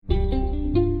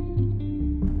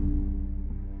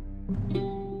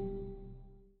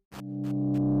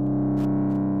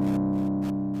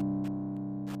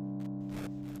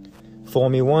Fool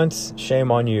me once,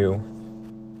 shame on you.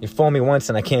 You fool me once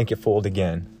and I can't get fooled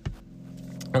again.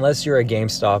 Unless you're a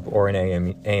GameStop or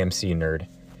an AMC nerd.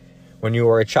 When you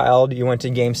were a child, you went to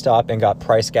GameStop and got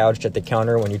price gouged at the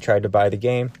counter when you tried to buy the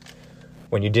game.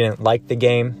 When you didn't like the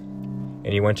game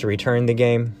and you went to return the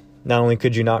game, not only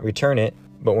could you not return it,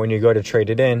 but when you go to trade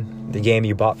it in, the game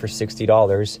you bought for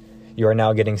 $60, you are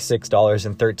now getting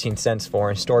 $6.13 for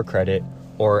in store credit,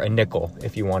 or a nickel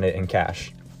if you want it in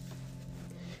cash.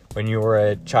 When you were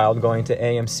a child going to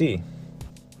AMC,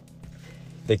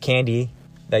 the candy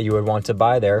that you would want to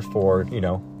buy there for,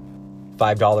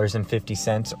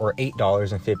 $5.50 or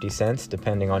 $8.50,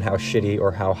 depending on how shitty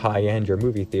or how high-end your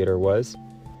movie theater was,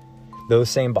 those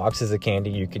same boxes of candy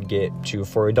you could get 2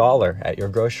 for $1 at your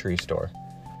grocery store.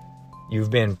 You've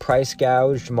been price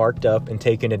gouged, marked up, and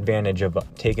taken advantage of,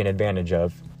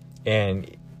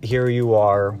 and here you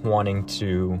are wanting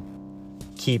to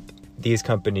keep these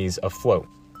companies afloat.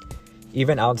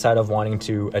 Even outside of wanting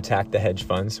to attack the hedge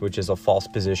funds, which is a false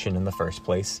position in the first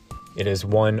place, it is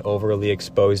one overly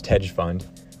exposed hedge fund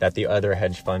that the other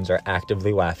hedge funds are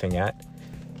actively laughing at.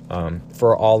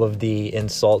 For all of the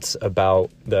insults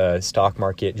about the stock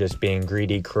market just being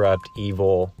greedy, corrupt,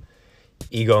 evil,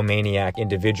 egomaniac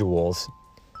individuals,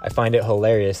 I find it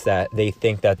hilarious that they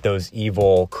think that those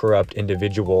evil, corrupt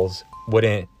individuals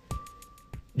wouldn't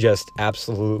just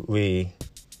absolutely,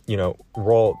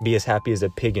 be as happy as a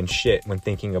pig in shit when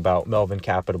thinking about Melvin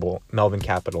Capital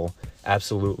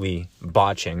absolutely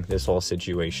botching this whole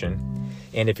situation.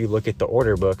 And if you look at the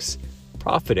order books,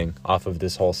 profiting off of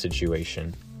this whole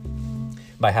situation.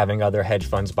 By having other hedge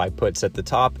funds buy puts at the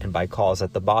top and buy calls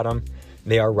at the bottom,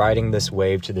 they are riding this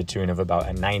wave to the tune of about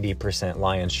a 90%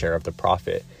 lion's share of the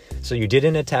profit. So you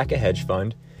didn't attack a hedge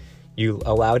fund. You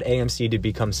allowed AMC to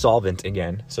become solvent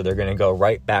again. So they're going to go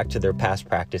right back to their past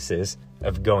practices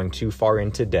of going too far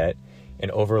into debt and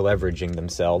over-leveraging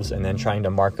themselves, and then trying to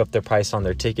mark up the price on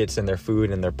their tickets and their food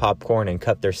and their popcorn and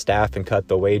cut their staff and cut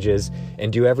the wages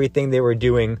and do everything they were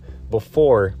doing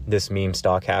before this meme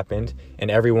stock happened.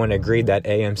 And everyone agreed that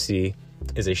AMC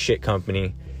is a shit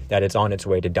company, that it's on its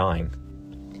way to dying.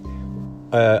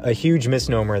 A huge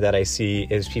misnomer that I see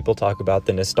is people talk about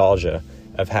the nostalgia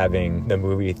of having the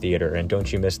movie theater and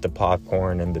don't you miss the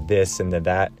popcorn and the this and the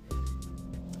that.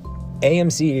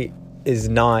 AMC is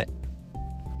not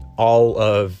all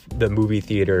of the movie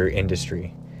theater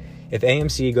industry. If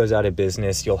AMC goes out of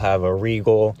business, you'll have a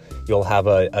Regal, you'll have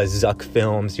a Zuck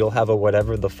Films, you'll have a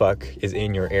whatever the fuck is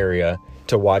in your area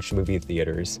to watch movie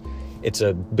theaters. It's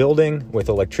a building with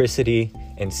electricity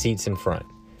and seats in front.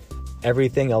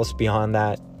 Everything else beyond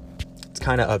that, it's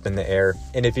kind of up in the air.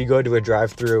 And if you go to a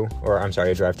drive-in,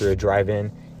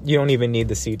 you don't even need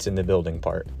the seats in the building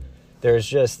part.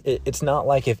 It's not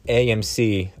like if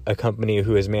AMC, a company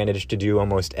who has managed to do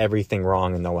almost everything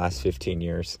wrong in the last 15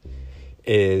 years,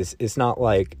 it's not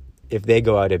like if they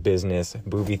go out of business,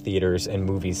 movie theaters and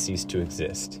movies cease to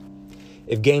exist.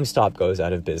 If GameStop goes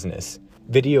out of business,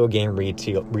 video game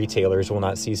retailers will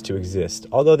not cease to exist,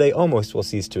 although they almost will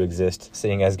cease to exist,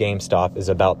 seeing as GameStop is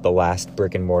about the last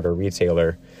brick-and-mortar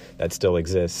retailer that still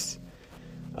exists.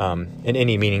 In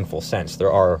any meaningful sense,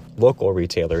 there are local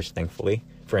retailers, thankfully.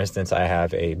 For instance, I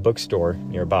have a bookstore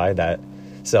nearby that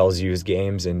sells used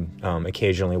games and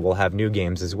occasionally will have new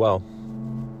games as well.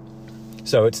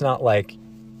 So it's not like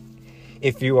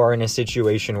if you are in a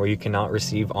situation where you cannot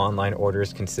receive online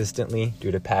orders consistently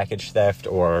due to package theft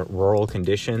or rural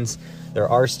conditions, there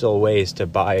are still ways to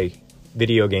buy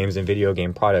video games and video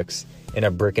game products in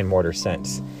a brick and mortar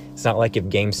sense. It's not like if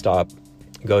GameStop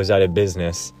goes out of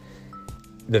business,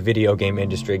 the video game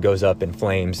industry goes up in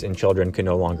flames and children can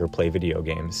no longer play video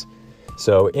games.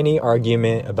 So any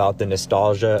argument about the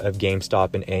nostalgia of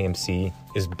GameStop and AMC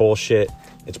is bullshit.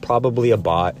 It's probably a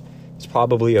bot. It's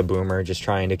probably a boomer just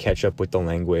trying to catch up with the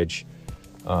language.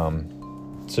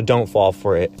 So don't fall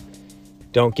for it.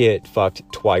 Don't get fucked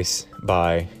twice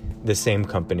by the same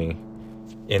company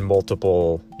in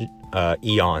multiple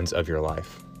eons of your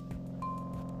life.